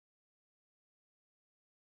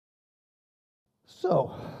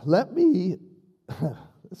So, let me,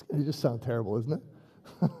 this going to just sound terrible, isn't it?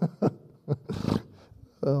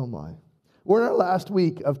 Oh my. We're in our last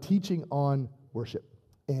week of teaching on worship.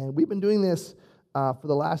 And we've been doing this for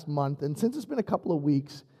the last month. And since it's been a couple of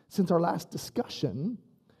weeks since our last discussion,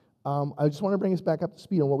 I just want to bring us back up to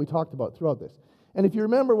speed on what we talked about throughout this. And if you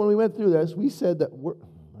remember when we went through this, we said that am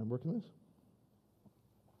I working this?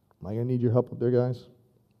 Am I going to need your help up there, guys?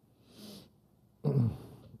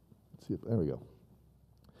 Let's see if, there we go.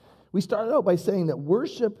 We started out by saying that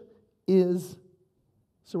worship is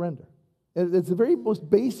surrender. It's the very most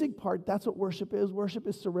basic part. That's what worship is. Worship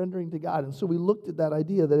is surrendering to God. And so we looked at that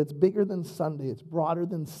idea that it's bigger than Sunday. It's broader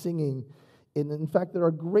than singing. And in fact, that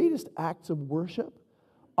our greatest acts of worship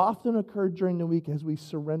often occur during the week as we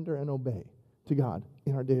surrender and obey to God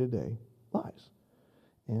in our day-to-day lives.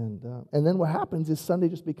 And then what happens is Sunday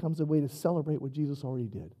just becomes a way to celebrate what Jesus already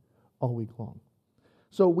did all week long.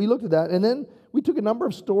 So we looked at that, and then we took a number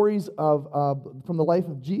of stories from the life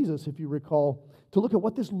of Jesus, if you recall, to look at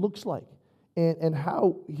what this looks like and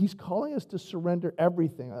how he's calling us to surrender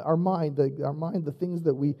everything, our mind, the things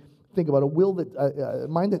that we think about, a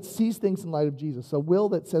mind that sees things in light of Jesus, a will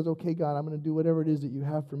that says, okay, God, I'm going to do whatever it is that you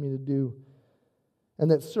have for me to do,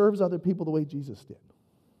 and that serves other people the way Jesus did.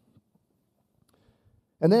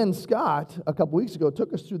 And then Scott, a couple weeks ago,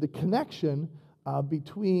 took us through the connection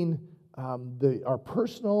between our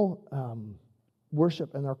personal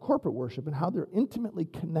worship and our corporate worship and how they're intimately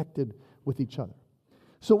connected with each other.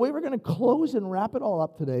 So the way we're going to close and wrap it all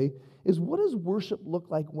up today is, what does worship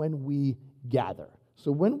look like when we gather?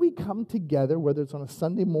 So when we come together, whether it's on a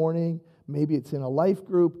Sunday morning, maybe it's in a life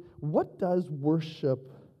group, what does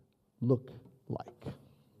worship look like?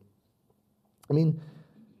 I mean,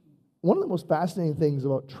 one of the most fascinating things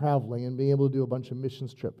about traveling and being able to do a bunch of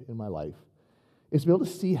missions trip in my life is to be able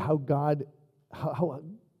to see how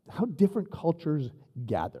different cultures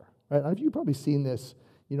gather. Right? I know you've probably seen this,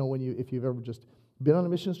 if you've ever just been on a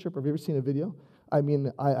missions trip, or have you ever seen a video? I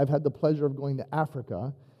mean, I've had the pleasure of going to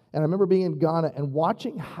Africa, and I remember being in Ghana and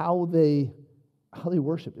watching how they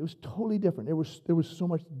worshiped. It was totally different. There was so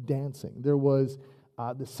much dancing. There was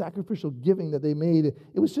the sacrificial giving that they made.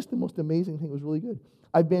 It was just the most amazing thing. It was really good.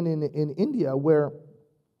 I've been in India, where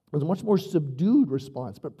it was a much more subdued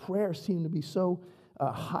response, but prayer seemed to be so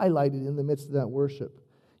highlighted in the midst of that worship.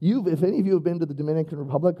 If any of you have been to the Dominican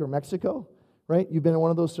Republic or Mexico, right? You've been in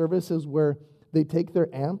one of those services where they take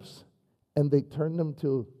their amps and they turn them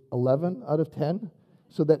to 11 out of 10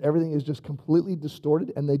 so that everything is just completely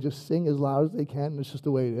distorted, and they just sing as loud as they can, and it's just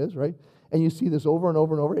the way it is, right? And you see this over and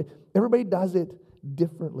over and over. Everybody does it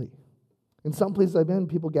differently. In some places I've been,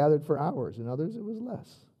 people gathered for hours. In others, it was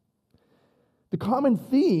less. The common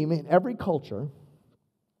theme in every culture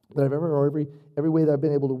that I've ever, or every way that I've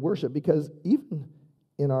been able to worship, because even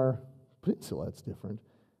in our peninsula it's different,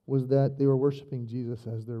 was that they were worshiping Jesus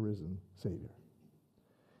as their risen Savior.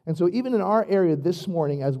 And so even in our area this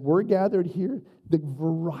morning, as we're gathered here, the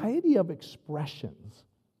variety of expressions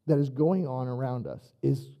that is going on around us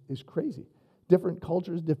is crazy. Different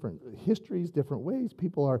cultures, different histories, different ways.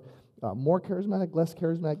 People are more charismatic, less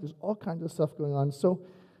charismatic. There's all kinds of stuff going on. So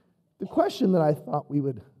the question that I thought we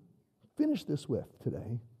would finish this with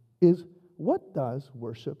today is, what does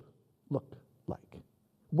worship look like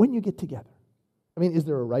when you get together? I mean, is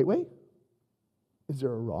there a right way? Is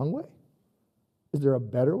there a wrong way? Is there a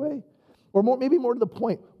better way? Or maybe more to the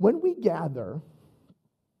point, when we gather,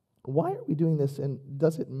 why are we doing this, and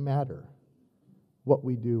does it matter what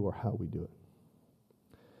we do or how we do it?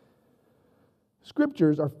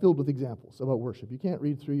 Scriptures are filled with examples about worship. You can't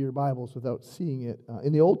read through your Bibles without seeing it.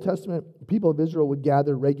 In the Old Testament, people of Israel would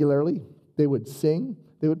gather regularly. They would sing.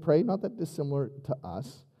 They would pray, not that dissimilar to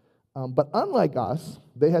us. But unlike us,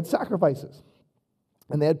 they had sacrifices.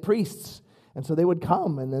 And they had priests. And so they would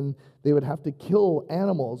come, and then they would have to kill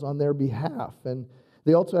animals on their behalf. And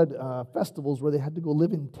they also had festivals where they had to go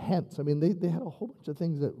live in tents. I mean, they had a whole bunch of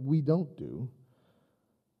things that we don't do.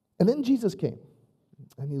 And then Jesus came,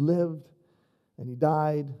 and he lived, and he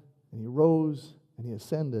died, and he rose, and he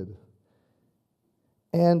ascended.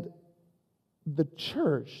 And the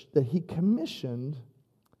church that he commissioned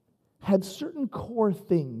had certain core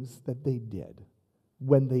things that they did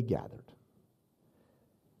when they gathered.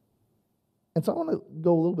 And so I want to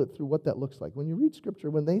go a little bit through what that looks like. When you read Scripture,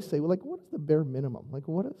 when they say, well, like, what is the bare minimum? Like,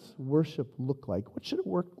 what does worship look like? What should it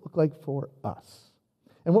look like for us?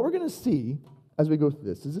 And what we're going to see as we go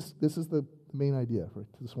through this is the main idea for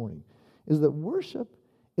this morning, is that worship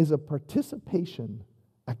is a participation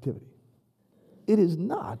activity. It is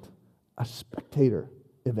not a spectator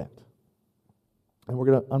event. And we're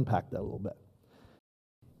going to unpack that a little bit.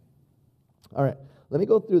 All right, let me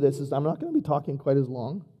go through this. I'm not going to be talking quite as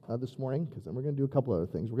long this morning because then we're going to do a couple other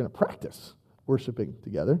things. We're going to practice worshiping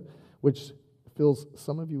together, which fills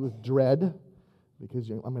some of you with dread because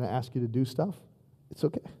I'm going to ask you to do stuff. It's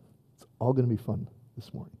okay. It's all going to be fun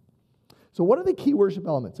this morning. So what are the key worship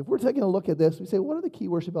elements? If we're taking a look at this, we say, what are the key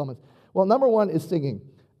worship elements? Well, number one is singing.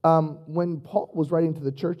 When Paul was writing to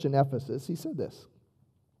the church in Ephesus, he said this.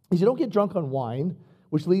 He said, don't get drunk on wine,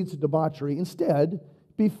 which leads to debauchery. Instead,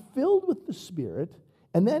 be filled with the Spirit.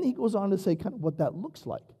 And then he goes on to say kind of what that looks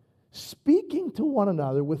like. Speaking to one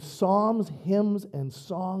another with psalms, hymns, and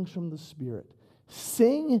songs from the Spirit.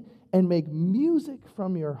 Sing and make music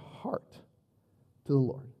from your heart to the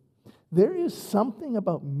Lord. There is something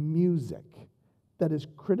about music that is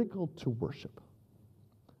critical to worship.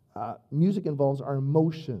 Music involves our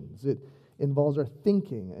emotions. It involves our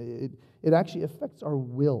thinking. It actually affects our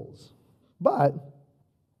wills. But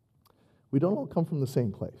we don't all come from the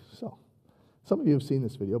same place. So some of you have seen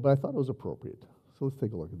this video, but I thought it was appropriate. So let's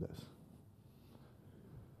take a look at this.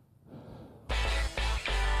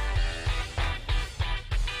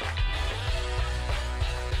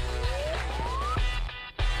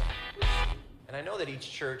 And I know that each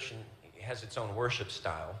church has its own worship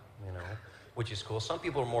style, which is cool. Some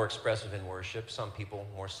people are more expressive in worship, some people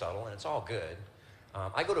more subtle, and it's all good.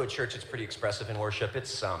 I go to a church that's pretty expressive in worship.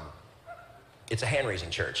 It's a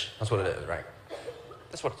hand-raising church. That's what it is, right?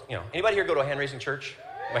 That's what, Anybody here go to a hand-raising church?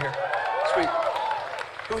 Am I here? Sweet.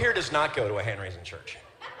 Who here does not go to a hand-raising church?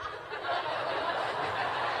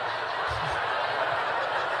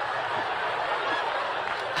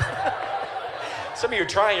 Some of you are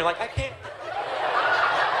trying, you're like, I can't.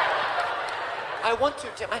 I want to,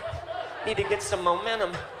 Tim. I need to get some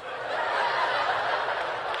momentum.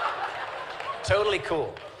 Totally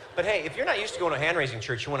cool. But hey, if you're not used to going to a hand-raising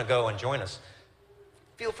church, you want to go and join us,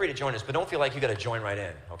 feel free to join us, but don't feel like you got to join right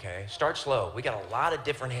in, okay? Start slow. We got a lot of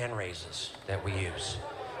different hand raises that we use.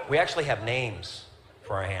 We actually have names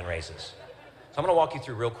for our hand raises. So I'm going to walk you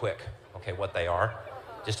through real quick, okay, what they are,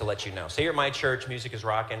 just to let you know. Say you're at my church, music is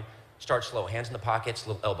rocking. Start slow. Hands in the pockets,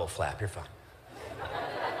 little elbow flap. You're fine.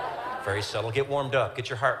 Very subtle. Get warmed up. Get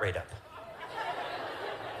your heart rate up.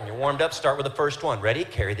 When you're warmed up, start with the first one. Ready?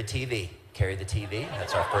 Carry the TV. Carry the TV.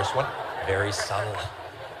 That's our first one. Very subtle.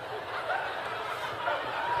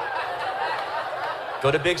 Go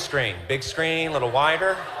to big screen. Big screen, a little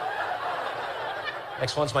wider.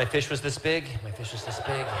 Next one's my fish was this big. My fish was this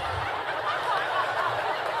big.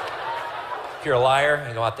 If you're a liar,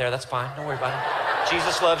 you go out there, that's fine. Don't worry about it.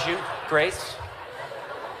 Jesus loves you. Grace.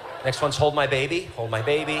 Next one's hold my baby. Hold my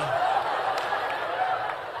baby.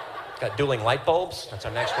 Got dueling light bulbs. That's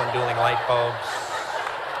our next one, dueling light bulbs.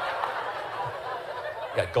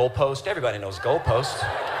 Got goalpost. Everybody knows goalpost.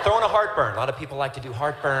 Throwing a heartburn. A lot of people like to do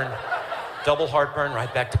heartburn. Double heartburn,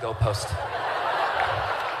 right back to goalpost.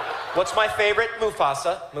 What's my favorite?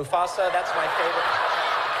 Mufasa. Mufasa, that's my favorite.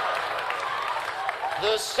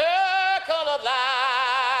 The circle of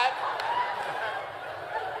life.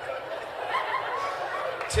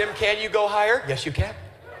 Tim, can you go higher? Yes, you can.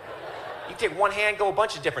 You can take one hand, go a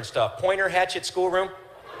bunch of different stuff. Pointer, hatchet, schoolroom.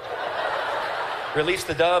 Release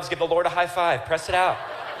the doves, give the Lord a high five, press it out.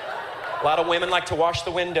 A lot of women like to wash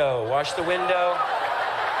the window. Wash the window.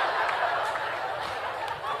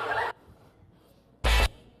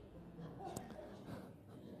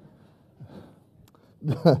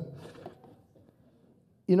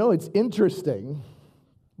 It's interesting.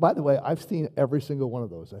 By the way, I've seen every single one of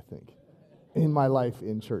those, I think, in my life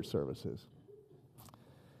in church services.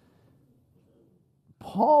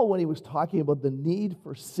 Paul, when he was talking about the need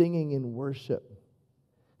for singing in worship,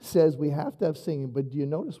 says we have to have singing, but do you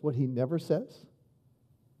notice what he never says?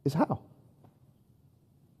 Is how.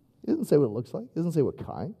 He doesn't say what it looks like. He doesn't say what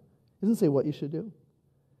kind. He doesn't say what you should do.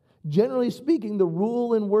 Generally speaking, the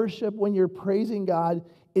rule in worship when you're praising God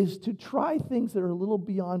is to try things that are a little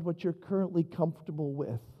beyond what you're currently comfortable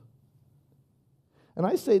with. And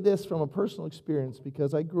I say this from a personal experience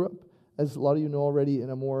because I grew up, as a lot of you know already, in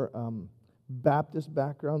a more Baptist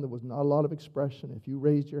background. There was not a lot of expression. If you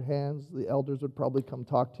raised your hands, the elders would probably come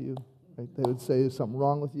talk to you. Right? They would say there's something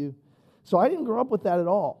wrong with you. So I didn't grow up with that at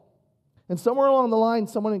all. And somewhere along the line,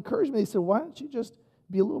 someone encouraged me. They said, why don't you just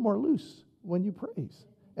be a little more loose when you praise?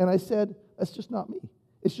 And I said, that's just not me.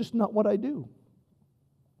 It's just not what I do.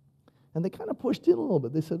 And they kind of pushed in a little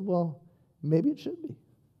bit. They said, well, maybe it should be.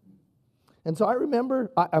 And so I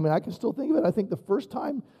remember, I can still think of it. I think the first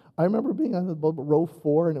time I remember being on row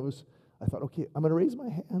 4, and I thought, okay, I'm going to raise my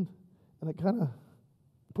hand. And I kind of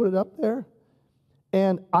put it up there.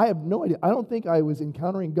 And I have no idea. I don't think I was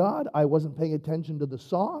encountering God. I wasn't paying attention to the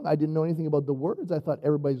song. I didn't know anything about the words. I thought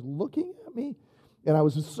everybody's looking at me. And I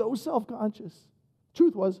was so self-conscious.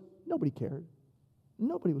 Truth was, nobody cared.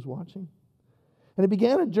 Nobody was watching. And it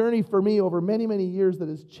began a journey for me over many, many years that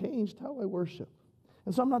has changed how I worship.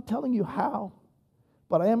 And so I'm not telling you how,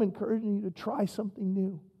 but I am encouraging you to try something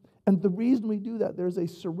new. And the reason we do that, there's a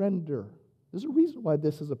surrender. There's a reason why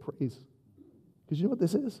this is a praise. Because you know what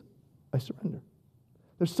this is? I surrender.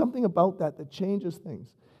 There's something about that changes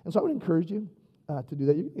things. And so I would encourage you to do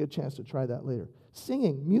that. You get a chance to try that later.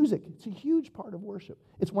 Singing, music, it's a huge part of worship.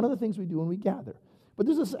 It's one of the things we do when we gather. But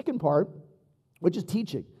there's a second part, which is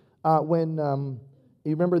teaching. When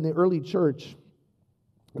you remember in the early church,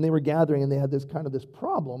 when they were gathering and they had this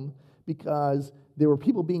problem because there were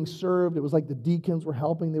people being served. It was like the deacons were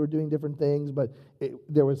helping. They were doing different things, but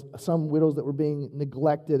there was some widows that were being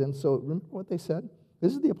neglected. And so remember what they said?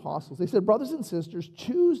 This is the apostles. They said, brothers and sisters,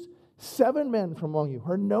 choose 7 men from among you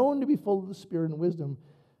who are known to be full of the Spirit and wisdom.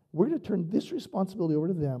 We're going to turn this responsibility over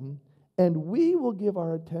to them, and we will give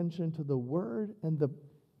our attention to the word and the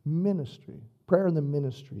ministry, prayer and the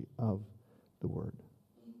ministry of the word.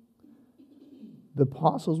 The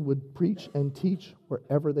apostles would preach and teach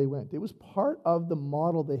wherever they went. It was part of the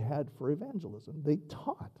model they had for evangelism. They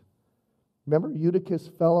taught. Remember, Eutychus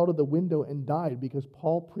fell out of the window and died because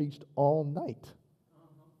Paul preached all night.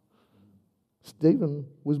 Stephen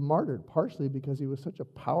was martyred partially because he was such a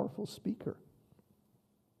powerful speaker.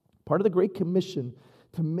 Part of the Great Commission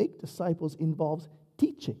to make disciples involves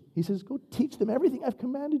teaching. He says, go teach them everything I've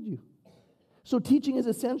commanded you. So teaching is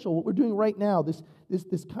essential. What we're doing right now, this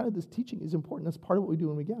teaching is important. That's part of what we do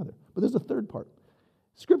when we gather. But there's a third part.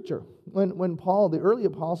 Scripture. When Paul, the early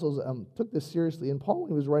apostles, took this seriously, and Paul,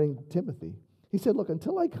 when he was writing to Timothy, he said, look,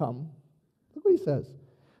 until I come, look what he says,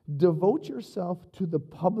 devote yourself to the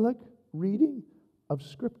public reading of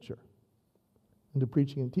Scripture and to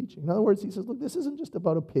preaching and teaching. In other words, he says, look, this isn't just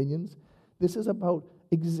about opinions. This is about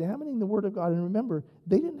examining the Word of God. And remember,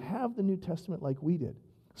 they didn't have the New Testament like we did.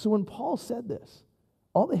 So when Paul said this,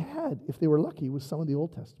 all they had, if they were lucky, was some of the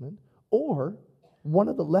Old Testament or one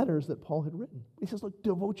of the letters that Paul had written. He says, look,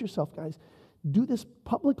 devote yourself, guys. Do this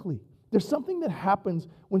publicly. There's something that happens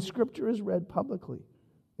when Scripture is read publicly.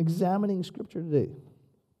 Examining Scripture today.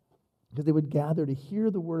 Because they would gather to hear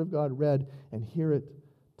the Word of God read and hear it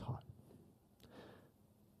taught.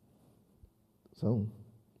 So,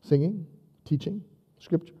 singing, teaching,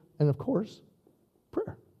 Scripture, and of course,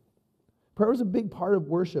 prayer. Prayer is a big part of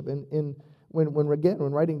worship. And when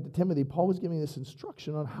writing to Timothy, Paul was giving this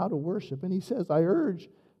instruction on how to worship. And he says, I urge,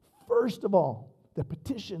 first of all, that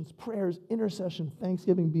petitions, prayers, intercession,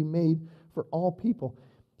 thanksgiving be made for all people.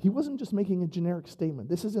 He wasn't just making a generic statement.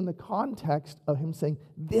 This is in the context of him saying,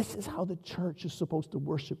 this is how the church is supposed to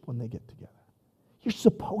worship when they get together. You're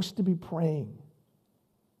supposed to be praying.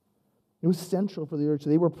 It was central for the church.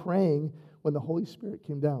 They were praying when the Holy Spirit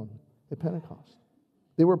came down at Pentecost.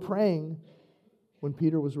 They were praying when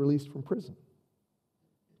Peter was released from prison.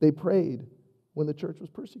 They prayed when the church was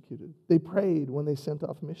persecuted. They prayed when they sent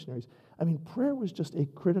off missionaries. I mean, prayer was just a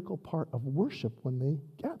critical part of worship when they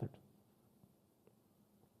gathered.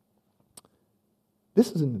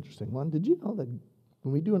 This is an interesting one. Did you know that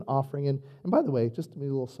when we do an offering, and by the way, just to be a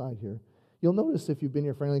little side here, you'll notice if you've been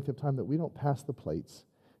here for any length of time that we don't pass the plates.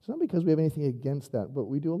 It's not because we have anything against that, but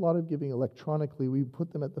we do a lot of giving electronically. We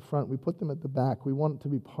put them at the front. We put them at the back. We want it to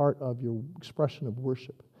be part of your expression of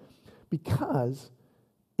worship because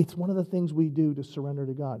it's one of the things we do to surrender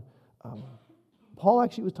to God. Paul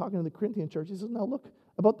actually was talking to the Corinthian church. He says, now look,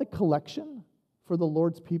 about the collection for the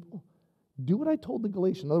Lord's people, do what I told the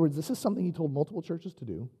Galatians. In other words, this is something he told multiple churches to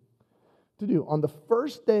do. On the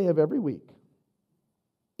first day of every week,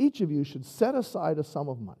 each of you should set aside a sum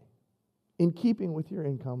of money in keeping with your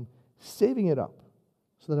income, saving it up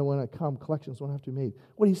so that when I come, collections won't have to be made.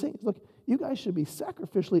 What he's saying is, look, you guys should be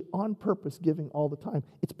sacrificially on purpose giving all the time.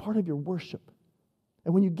 It's part of your worship.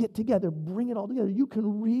 And when you get together, bring it all together. You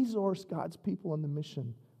can resource God's people on the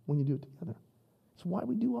mission when you do it together. It's why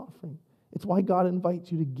we do offering. It's why God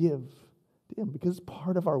invites you to give to Him, because it's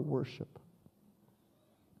part of our worship.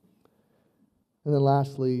 And then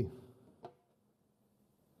lastly,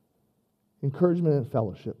 encouragement and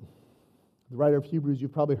fellowship. The writer of Hebrews,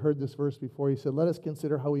 you've probably heard this verse before. He said, let us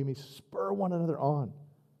consider how we may spur one another on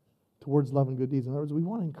towards love and good deeds. In other words, we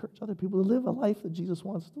want to encourage other people to live a life that Jesus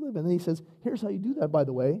wants us to live. And then he says, here's how you do that, by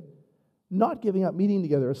the way. Not giving up meeting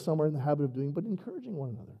together, as some are in the habit of doing, but encouraging one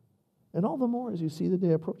another. And all the more as you see the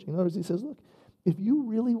day approaching. In other words, he says, look, if you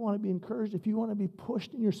really want to be encouraged, if you want to be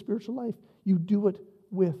pushed in your spiritual life, you do it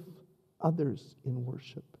with others in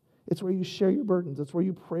worship. It's where you share your burdens. It's where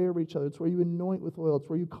you pray over each other. It's where you anoint with oil. It's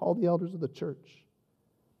where you call the elders of the church.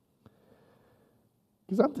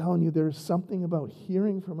 Because I'm telling you, there's something about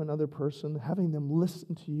hearing from another person, having them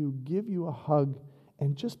listen to you, give you a hug,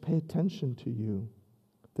 and just pay attention to you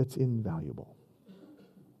that's invaluable.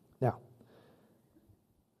 Now,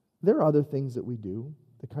 there are other things that we do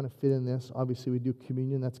that kind of fit in this. Obviously, we do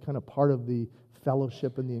communion. That's kind of part of the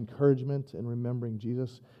fellowship and the encouragement and remembering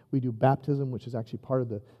Jesus. We do baptism, which is actually part of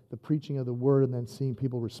the preaching of the word and then seeing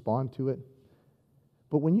people respond to it.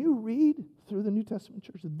 But when you read through the New Testament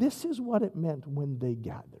church, this is what it meant when they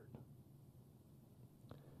gathered.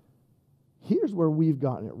 Here's where we've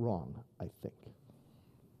gotten it wrong, I think.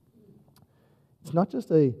 It's not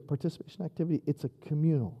just a participation activity, it's a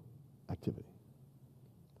communal activity.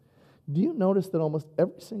 Do you notice that almost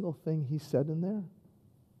every single thing he said in there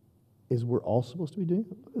is we're all supposed to be doing?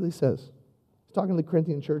 Look what he says. He's talking to the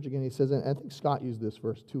Corinthian church again. He says, and I think Scott used this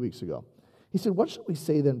verse 2 weeks ago. He said, what shall we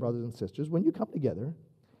say then, brothers and sisters? When you come together,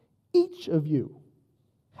 each of you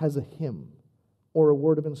has a hymn or a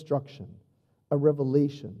word of instruction, a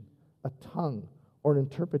revelation, a tongue, or an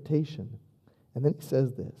interpretation. And then he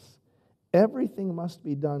says this, everything must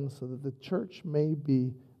be done so that the church may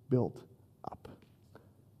be built up.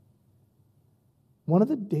 One of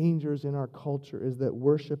the dangers in our culture is that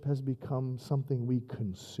worship has become something we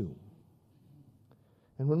consume.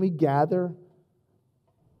 And when we gather,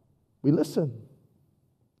 we listen.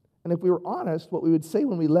 And if we were honest, what we would say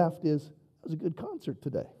when we left is, it was a good concert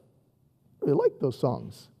today. I really liked those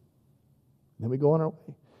songs. And then we go on our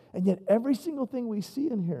way. And yet every single thing we see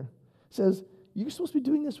in here says, you're supposed to be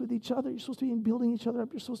doing this with each other. You're supposed to be building each other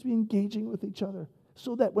up. You're supposed to be engaging with each other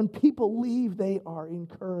so that when people leave, they are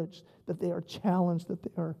encouraged, that they are challenged, that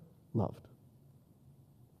they are loved.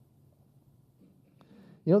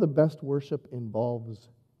 You know, the best worship involves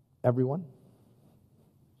everyone.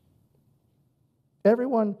 Every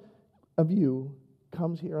one of you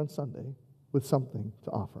comes here on Sunday with something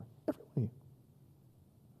to offer. Every one of you.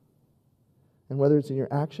 And whether it's in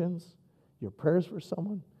your actions, your prayers for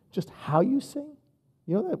someone, just how you sing.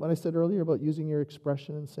 You know that when I said earlier about using your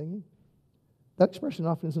expression and singing? That expression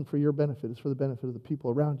often isn't for your benefit. It's for the benefit of the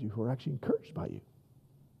people around you who are actually encouraged by you.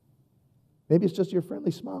 Maybe it's just your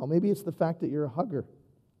friendly smile. Maybe it's the fact that you're a hugger.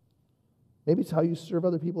 Maybe it's how you serve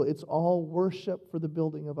other people. It's all worship for the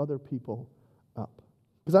building of other people up.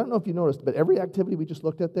 Because I don't know if you noticed, but every activity we just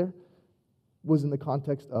looked at there was in the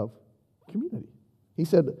context of community. He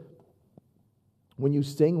said, when you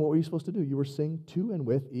sing, what were you supposed to do? You were sing to and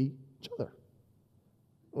with each other.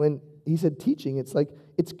 When he said teaching, it's like,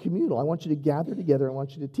 it's communal. I want you to gather together. I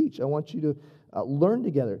want you to teach. I want you to learn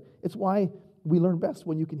together. It's why we learn best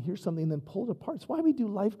when you can hear something and then pull it apart. It's why we do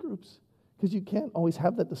life groups. Because you can't always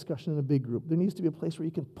have that discussion in a big group. There needs to be a place where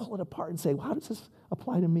you can pull it apart and say, well, how does this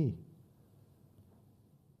apply to me?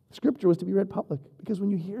 Scripture was to be read public. Because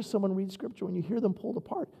when you hear someone read Scripture, when you hear them pulled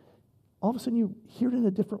apart, all of a sudden you hear it in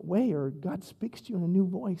a different way, or God speaks to you in a new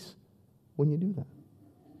voice when you do that.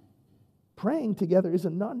 Praying together is a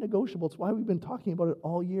non-negotiable. It's why we've been talking about it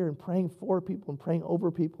all year and praying for people and praying over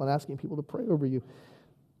people and asking people to pray over you.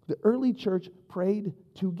 The early church prayed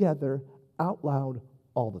together out loud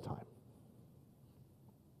all the time.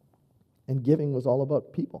 And giving was all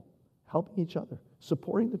about people, helping each other,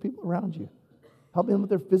 supporting the people around you, helping them with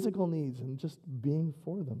their physical needs and just being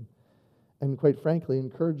for them. And quite frankly,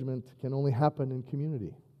 encouragement can only happen in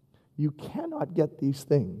community. You cannot get these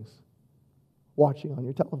things watching on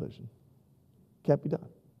your television. Can't be done.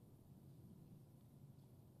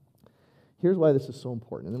 Here's why this is so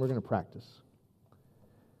important, and then we're going to practice.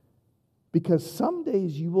 Because some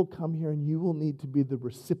days you will come here and you will need to be the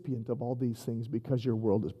recipient of all these things because your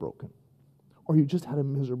world is broken, or you just had a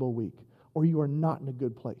miserable week, or you are not in a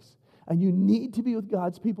good place. And you need to be with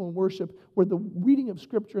God's people in worship where the reading of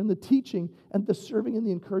Scripture and the teaching and the serving and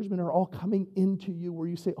the encouragement are all coming into you, where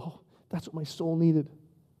you say, oh, that's what my soul needed.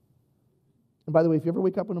 And by the way, if you ever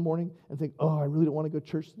wake up in the morning and think, oh, I really don't want to go to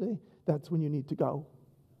church today, that's when you need to go.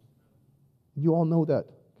 You all know that,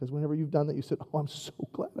 because whenever you've done that, you said, oh, I'm so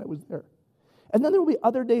glad I was there. And then there will be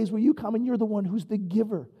other days where you come and you're the one who's the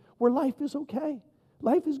giver, where life is okay.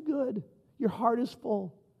 Life is good. Your heart is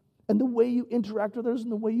full. And the way you interact with others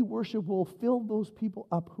and the way you worship will fill those people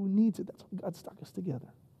up who needs it. That's why God stuck us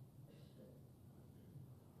together.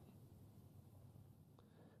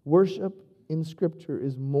 Worship in Scripture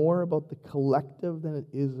is more about the collective than it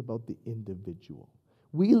is about the individual.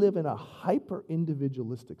 We live in a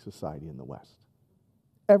hyper-individualistic society in the West.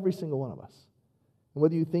 Every single one of us. And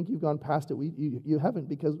whether you think you've gone past it, you haven't,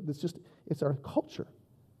 because it's our culture.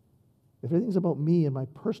 If everything's about me and my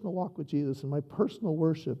personal walk with Jesus and my personal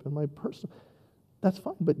worship and that's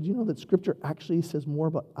fine. But do you know that Scripture actually says more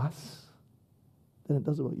about us than it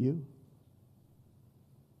does about you?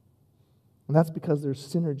 And that's because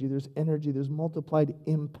there's synergy, there's energy, there's multiplied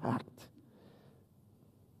impact.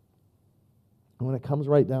 And when it comes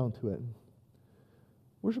right down to it,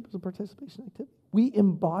 worship is a participation activity. We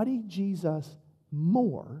embody Jesus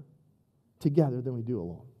more together than we do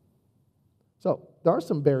alone. So there are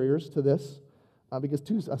some barriers to this because,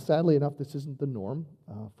 sadly enough, this isn't the norm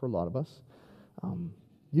for a lot of us.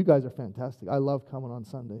 You guys are fantastic. I love coming on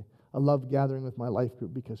Sunday. I love gathering with my life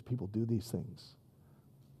group because people do these things.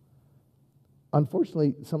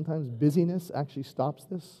 Unfortunately, sometimes busyness actually stops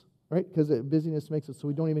this, right? Because busyness makes it so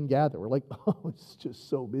we don't even gather. We're like, oh, it's just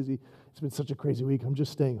so busy. It's been such a crazy week. I'm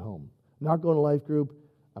just staying home. I'm not going to life group.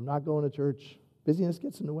 I'm not going to church. Busyness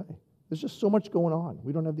gets in the way. There's just so much going on.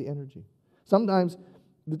 We don't have the energy. Sometimes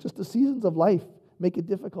just the seasons of life make it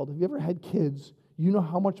difficult. Have you ever had kids? You know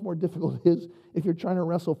how much more difficult it is if you're trying to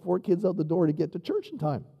wrestle 4 kids out the door to get to church in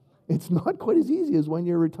time. It's not quite as easy as when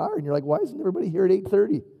you're retired and you're like, why isn't everybody here at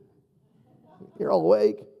 8:30? You're all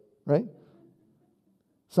awake, right?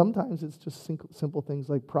 Sometimes it's just simple things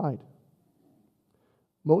like pride.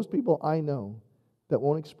 Most people I know that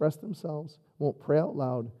won't express themselves, won't pray out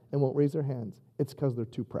loud, and won't raise their hands, it's because they're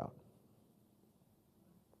too proud.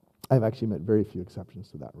 I've actually met very few exceptions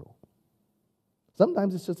to that rule.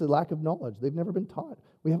 Sometimes it's just a lack of knowledge. They've never been taught.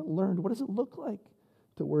 We haven't learned what does it look like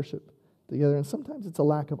to worship together. And sometimes it's a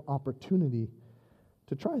lack of opportunity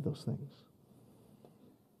to try those things.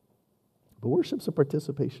 But worship's a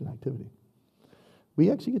participation activity. We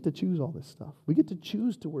actually get to choose all this stuff. We get to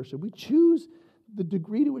choose to worship. We choose the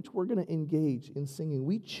degree to which we're going to engage in singing.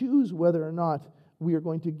 We choose whether or not we are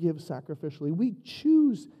going to give sacrificially. We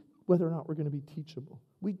choose whether or not we're going to be teachable.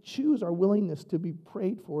 We choose our willingness to be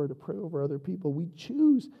prayed for, to pray over other people. We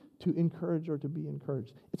choose to encourage or to be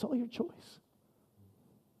encouraged. It's all your choice.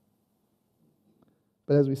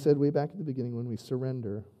 But as we said way back at the beginning, when we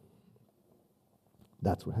surrender,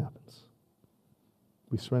 that's what happens.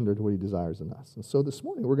 We surrender to what he desires in us. And so this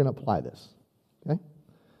morning, we're going to apply this. Okay?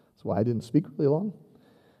 That's why I didn't speak really long.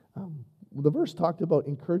 The verse talked about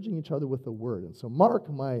encouraging each other with the word. And so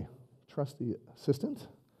Mark, my trusty assistant,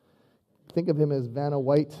 think of him as Vanna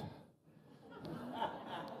White.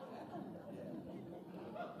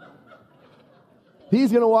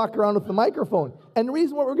 He's going to walk around with the microphone. And the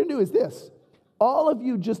reason what we're going to do is this. A lot of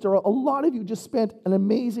you just spent an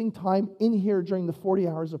amazing time in here during the 40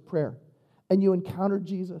 hours of prayer. And you encountered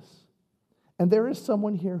Jesus. And there is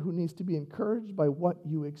someone here who needs to be encouraged by what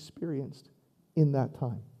you experienced in that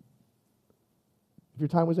time. If your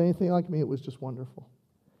time was anything like me, it was just wonderful.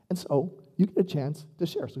 And so you get a chance to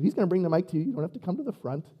share. So he's going to bring the mic to you. You don't have to come to the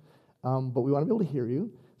front, but we want to be able to hear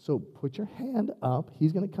you. So put your hand up.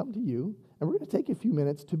 He's going to come to you, and we're going to take a few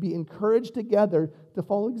minutes to be encouraged together to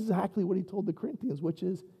follow exactly what he told the Corinthians, which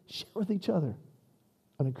is share with each other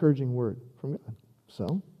an encouraging word from God.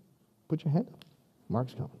 So put your hand up.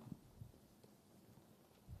 Mark's coming.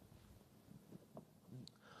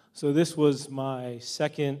 So this was my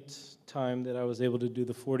second time that I was able to do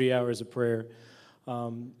the 40 hours of prayer.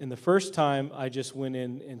 And the first time, I just went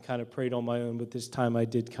in and kind of prayed on my own, but this time I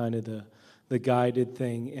did kind of the guided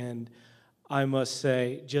thing. And I must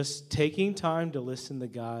say, just taking time to listen to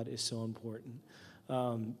God is so important.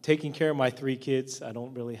 Taking care of my 3 kids, I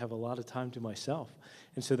don't really have a lot of time to myself.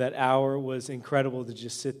 And so that hour was incredible to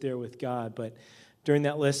just sit there with God. But during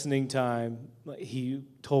that listening time, he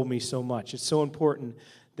told me so much. It's so important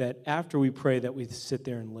that after we pray that we sit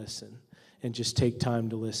there and listen and just take time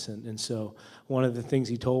to listen. And so one of the things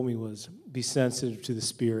he told me was be sensitive to the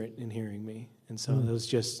Spirit in hearing me. And so it was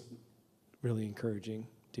just really encouraging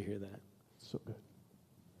to hear that. So good.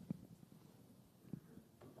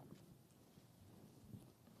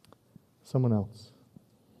 Someone else.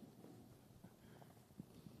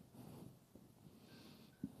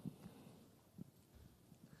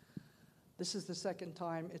 This is the second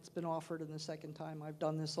time it's been offered and the second time I've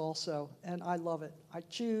done this also, and I love it. I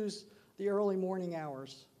choose the early morning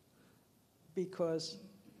hours because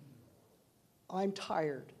I'm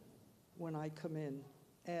tired when I come in,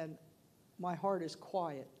 and my heart is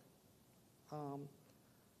quiet.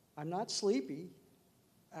 I'm not sleepy,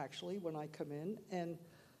 actually, when I come in, and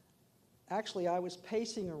actually I was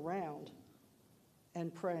pacing around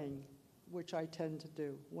and praying, which I tend to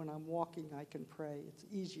do. When I'm walking, I can pray. It's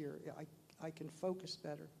easier. I can focus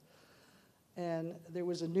better. And there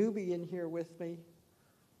was a newbie in here with me,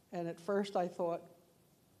 and at first I thought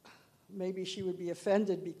maybe she would be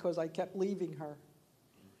offended because I kept leaving her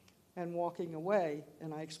and walking away,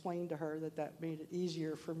 and I explained to her that that made it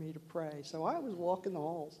easier for me to pray. So I was walking the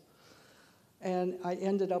halls, and I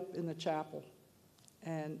ended up in the chapel,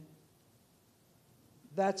 and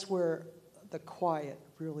that's where the quiet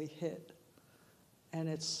really hit. And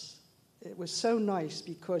it was so nice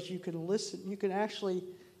because you can listen, you can actually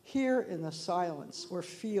hear in the silence or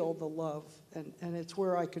feel the love. And it's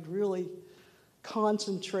where I could really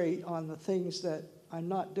concentrate on the things that I'm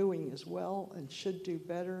not doing as well and should do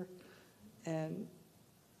better. And,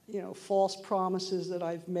 false promises that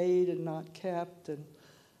I've made and not kept. And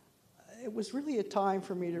it was really a time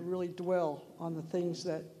for me to really dwell on the things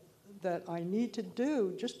that I need to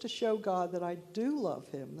do just to show God that I do love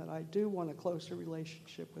him, that I do want a closer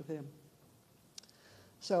relationship with him.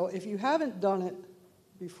 So if you haven't done it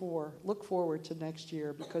before, look forward to next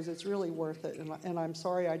year because it's really worth it. And I'm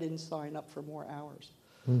sorry I didn't sign up for more hours.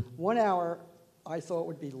 1 hour I thought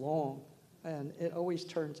would be long, and it always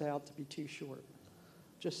turns out to be too short,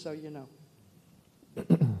 just so you know.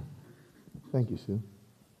 Thank you, Sue.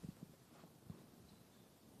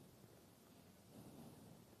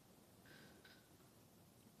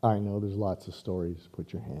 I know there's lots of stories.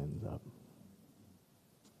 Put your hands up.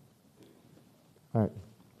 All right,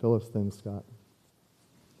 Phyllis, then Scott.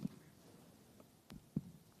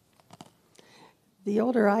 The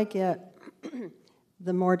older I get,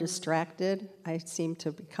 the more distracted I seem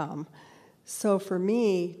to become. So for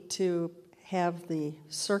me to have the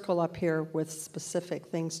circle up here with specific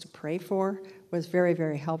things to pray for was very,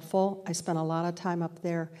 very helpful. I spent a lot of time up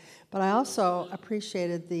there. But I also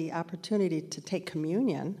appreciated the opportunity to take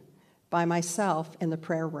communion by myself in the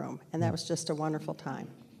prayer room, and that was just a wonderful time.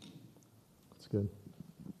 That's good.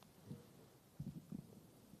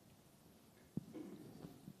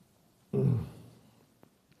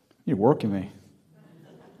 You're working me.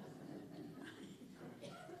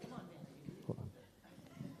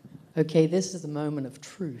 Okay, this is the moment of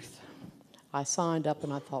truth. I signed up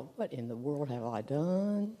and I thought, what in the world have I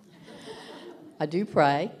done? I do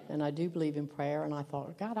pray, and I do believe in prayer, and I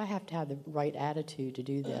thought, God, I have to have the right attitude to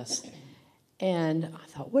do this. And I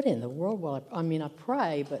thought, what in the world will I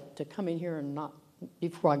pray, but to come in here and not,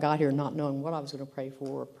 before I got here, not knowing what I was going to pray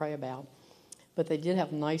for or pray about. But they did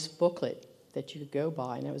have a nice booklet that you could go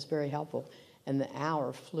by, and it was very helpful. And the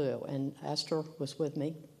hour flew, and Esther was with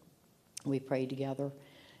me. We prayed together.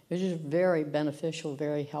 It was just very beneficial,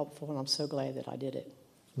 very helpful, and I'm so glad that I did it.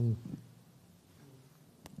 Mm.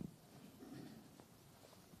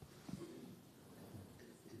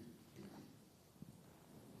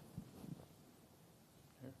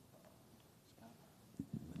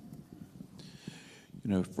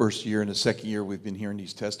 First year and the second year we've been hearing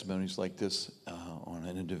these testimonies like this on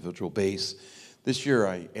an individual base. This year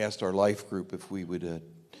I asked our life group if we would,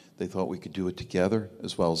 they thought we could do it together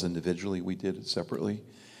as well as individually. We did it separately,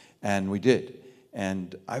 and we did.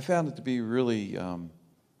 And I found it to be really,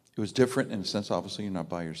 it was different in a sense, obviously you're not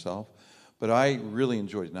by yourself, but I really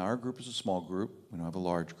enjoyed it. Now our group is a small group, we don't have a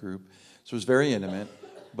large group, so it was very intimate,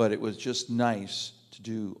 but it was just nice to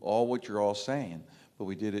do all what you're all saying. But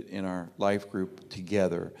we did it in our life group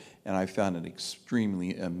together, and I found it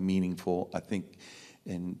extremely meaningful, I think,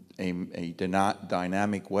 in a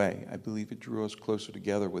dynamic way. I believe it drew us closer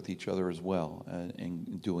together with each other as well,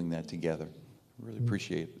 in doing that together. I really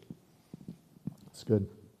appreciate it. That's good.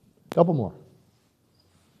 Couple more.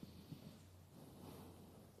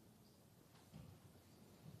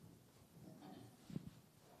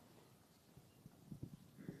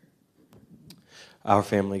 Our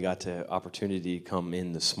family got the opportunity to come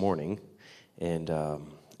in this morning, and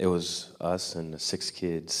it was us and the 6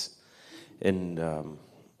 kids. And,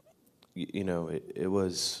 it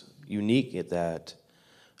was unique at that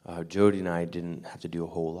Jody and I didn't have to do a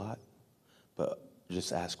whole lot, but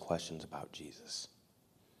just ask questions about Jesus.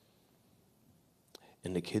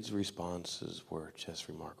 And the kids' responses were just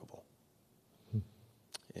remarkable.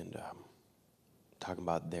 And talking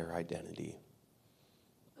about their identity,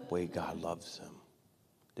 the way God loves them,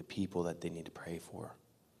 the people that they need to pray for,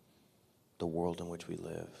 the world in which we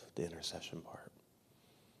live, the intercession part.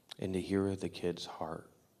 And to hear the kids' heart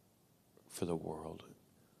for the world,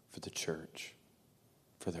 for the church,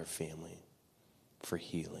 for their family, for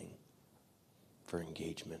healing, for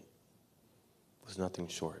engagement, was nothing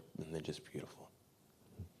short than just beautiful.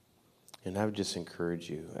 And I would just encourage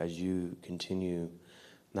you, as you continue,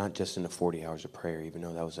 not just in the 40 hours of prayer, even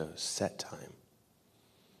though that was a set time,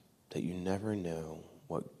 that you never know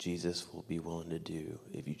what Jesus will be willing to do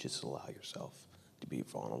if you just allow yourself to be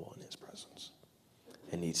vulnerable in his presence.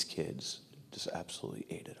 And these kids just absolutely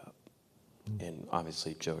ate it up. And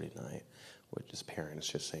obviously Jody and I, with his parents,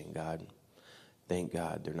 just saying, God, thank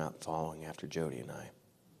God they're not following after Jody and I,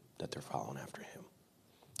 that they're following after him.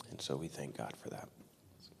 And so we thank God for that.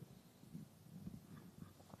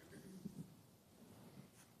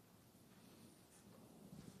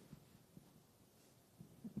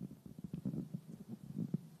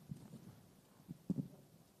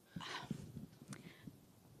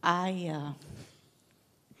 I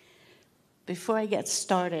before I get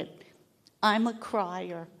started, I'm a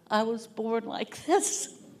crier. I was born like this.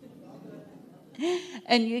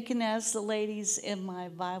 And you can ask the ladies in my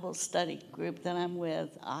Bible study group that I'm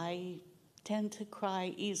with. I tend to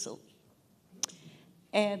cry easily.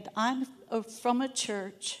 And I'm from a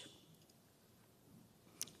church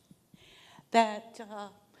that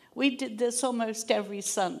we did this almost every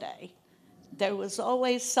Sunday. There was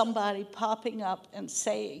always somebody popping up and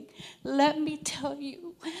saying, let me tell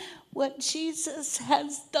you what Jesus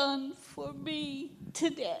has done for me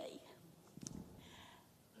today.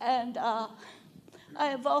 And I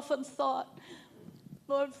have often thought,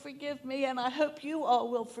 Lord, forgive me, and I hope you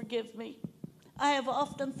all will forgive me. I have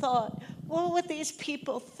often thought, what would these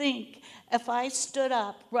people think if I stood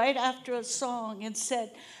up right after a song and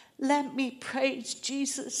said, let me praise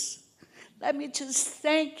Jesus. Let me just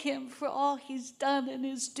thank him for all he's done and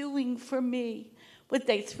is doing for me. Would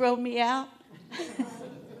they throw me out?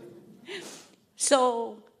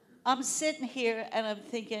 So I'm sitting here and I'm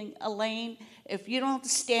thinking, Elaine, if you don't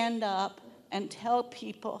stand up and tell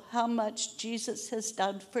people how much Jesus has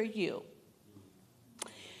done for you,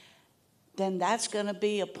 then that's going to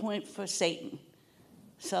be a point for Satan.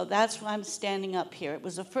 So that's why I'm standing up here. It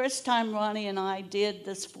was the first time Ronnie and I did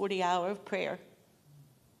this 40-hour of prayer.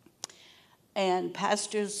 And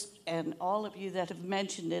pastors and all of you that have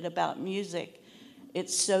mentioned it about music,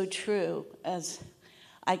 it's so true. As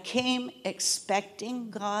I came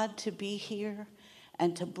expecting God to be here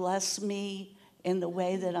and to bless me in the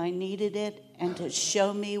way that I needed it and to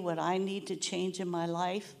show me what I need to change in my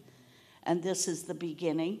life. And this is the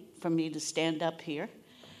beginning for me to stand up here.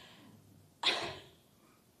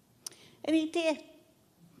 And he did.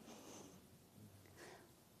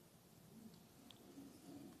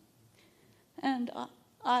 And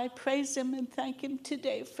I praise him and thank him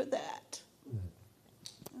today for that.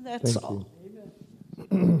 That's Thank all.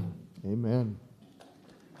 you. Amen.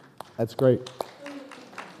 That's great.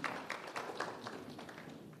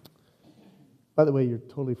 By the way, you're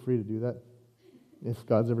totally free to do that. If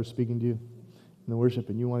God's ever speaking to you in the worship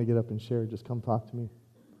and you want to get up and share, just come talk to me.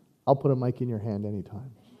 I'll put a mic in your hand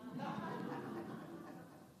anytime.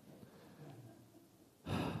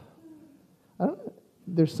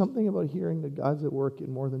 There's something about hearing that God's at work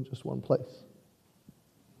in more than just one place.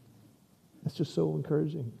 It's just so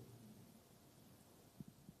encouraging.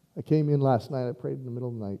 I came in last night, I prayed in the middle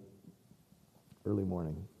of the night, early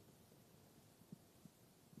morning.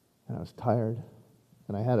 And I was tired,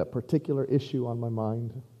 and I had a particular issue on my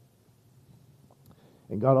mind.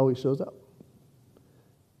 And God always shows up.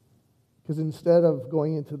 Because instead of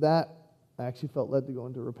going into that, I actually felt led to go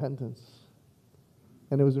into repentance.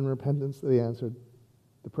 And it was in repentance that he answered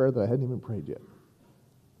the prayer that I hadn't even prayed yet.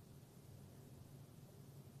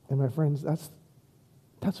 And my friends, that's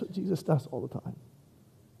what Jesus does all the time.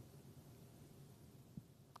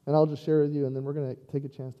 And I'll just share with you, and then we're going to take a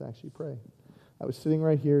chance to actually pray. I was sitting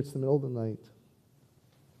right here. It's the middle of the night.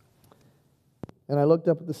 And I looked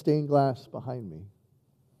up at the stained glass behind me.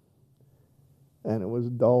 And it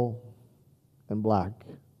was dull and black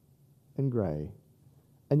and gray.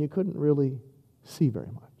 And you couldn't really see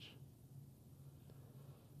very much.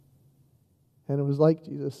 And it was like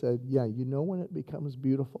Jesus said, yeah, you know when it becomes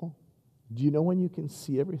beautiful? Do you know when you can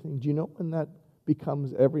see everything? Do you know when that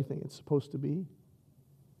becomes everything it's supposed to be?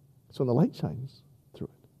 It's when the light shines through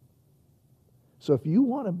it. So if you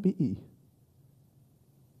want to be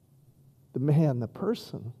the man, the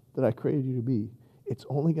person that I created you to be, it's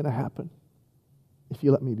only going to happen if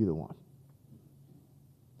you let me be the one.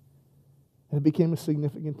 And it became a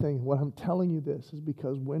significant thing. What I'm telling you this is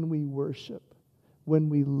because when we worship, when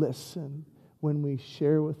we listen, when we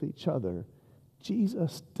share with each other,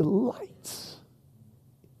 Jesus delights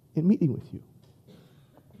in meeting with you,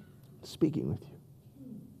 speaking with you,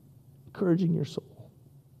 encouraging your soul,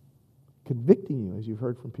 convicting you, as you've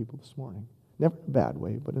heard from people this morning. Never in a bad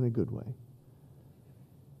way, but in a good way.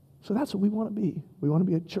 So that's what we want to be. We want to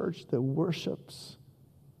be a church that worships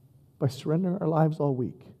by surrendering our lives all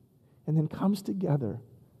week and then comes together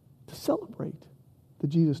to celebrate the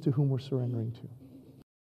Jesus to whom we're surrendering to.